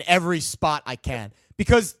contrarian in every spot I can.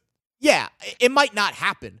 Because, yeah, it might not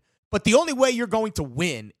happen, but the only way you're going to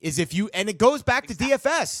win is if you – and it goes back to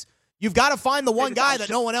DFS. You've got to find the one guy that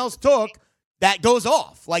no one else took that goes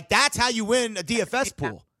off. Like, that's how you win a DFS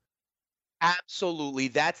pool. Absolutely.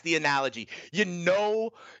 That's the analogy. You know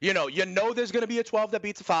there's going to be a 12 that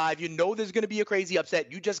beats a 5. You know there's going to be a crazy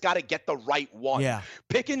upset. You just got to get the right one. Yeah.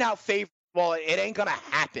 Picking out favorites, well, it ain't going to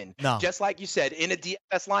happen. No. Just like you said, in a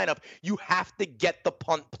DFS lineup, you have to get the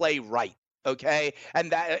punt play right. Okay.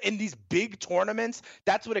 And that in these big tournaments,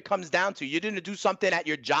 that's what it comes down to. You didn't do something at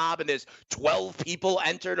your job and there's 12 people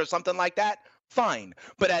entered or something like that. Fine.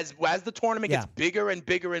 But as the tournament gets bigger and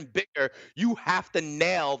bigger and bigger, you have to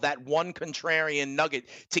nail that one contrarian nugget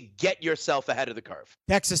to get yourself ahead of the curve.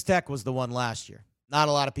 Texas Tech was the one last year. Not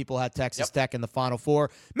a lot of people had Texas Tech in the Final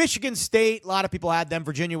Four. Michigan State, a lot of people had them.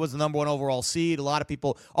 Virginia was the number 1 overall seed. A lot of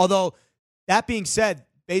people, although that being said,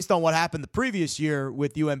 based on what happened the previous year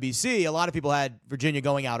with UMBC, a lot of people had Virginia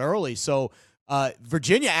going out early. So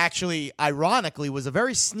Virginia actually, ironically, was a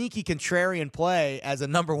very sneaky contrarian play as a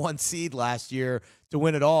number 1 seed last year to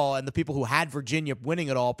win it all. And the people who had Virginia winning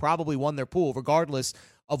it all probably won their pool regardless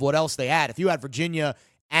of what else they had. If you had Virginia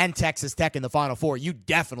and Texas Tech in the Final Four, you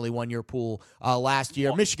definitely won your pool last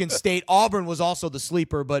year. Michigan State, Auburn was also the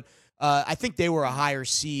sleeper, but I think they were a higher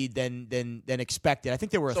seed than expected. I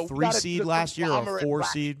think they were a 3 seed last year or a 4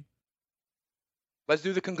 seed. Let's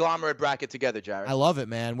do the conglomerate bracket together, Jared. I love it,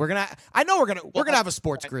 man. We're gonna have a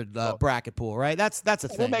sports grid bracket pool, right? That's a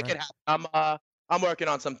thing. We'll make it happen. I'm working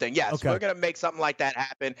on something. Yes, okay. We're gonna make something like that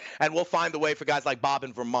happen, and we'll find a way for guys like Bob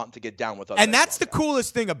in Vermont to get down with us. And that's the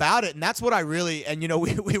coolest thing about it, and that's what I really. And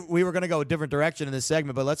we were gonna go a different direction in this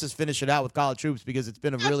segment, but let's just finish it out with college hoops because it's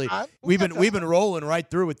been a really we've been rolling right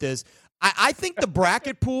through with this. I think the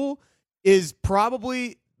bracket pool is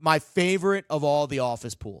probably my favorite of all the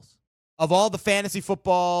office pools. Of all the fantasy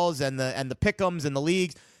footballs and the pick'ems and the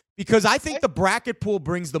leagues, because I think the bracket pool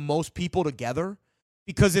brings the most people together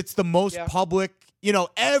because it's the most public.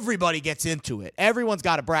 Everybody gets into it. Everyone's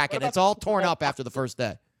got a bracket. It's all torn up after the first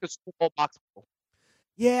day. The Super Bowl box pool.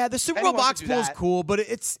 Yeah, the Super Bowl box pool is cool, but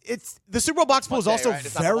it's the Super Bowl box pool is also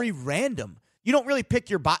very random. You don't really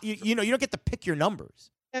pick your you don't get to pick your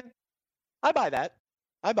numbers. Yeah. I buy that.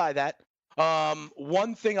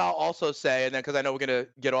 One thing I'll also say, and then because I know we're going to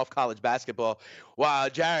get off college basketball. Wow,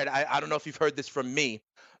 Jared, I don't know if you've heard this from me.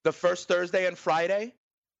 The first Thursday and Friday,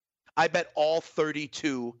 I bet all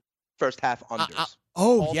 32 first half unders.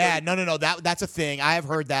 No. That's a thing. I have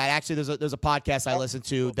heard that. Actually, there's a podcast I listen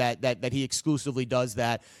to that he exclusively does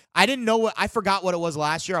that. I didn't know I forgot what it was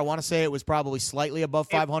last year. I want to say it was probably slightly above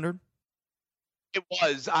 500. It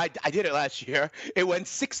was. I did it last year. It went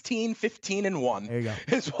 16, 15, and 1. There you go.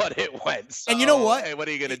 Is what it went. So, and you know what? Hey, what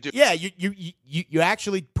are you going to do? Yeah, you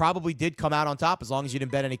actually probably did come out on top as long as you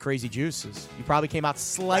didn't bet any crazy juices. You probably came out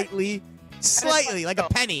slightly, like a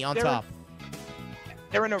penny on top.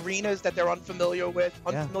 They're in arenas that they're unfamiliar with,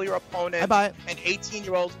 unfamiliar opponents. I buy it. And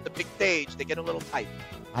 18-year-olds at the big stage, they get a little tight.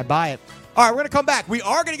 I buy it. All right, we're going to come back. We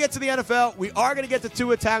are going to get to the NFL. We are going to get to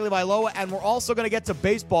Tua Tagovailoa, and we're also going to get to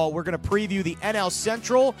baseball. We're going to preview the NL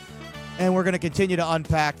Central, and we're going to continue to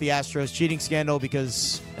unpack the Astros cheating scandal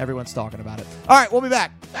because everyone's talking about it. All right, we'll be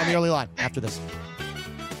back on the early line after this.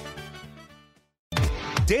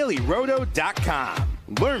 DailyRoto.com.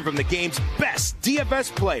 Learn from the game's best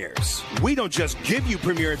DFS players. We don't just give you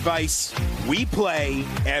premier advice, we play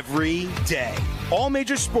every day. All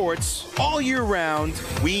major sports, all year round,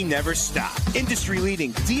 we never stop.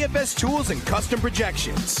 Industry-leading DFS tools and custom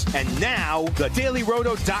projections. And now, the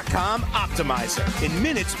DailyRoto.com Optimizer. In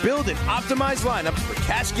minutes, build and optimize lineups for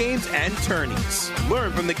cash games and tourneys.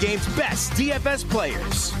 Learn from the game's best DFS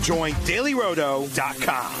players. Join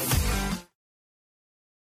DailyRoto.com.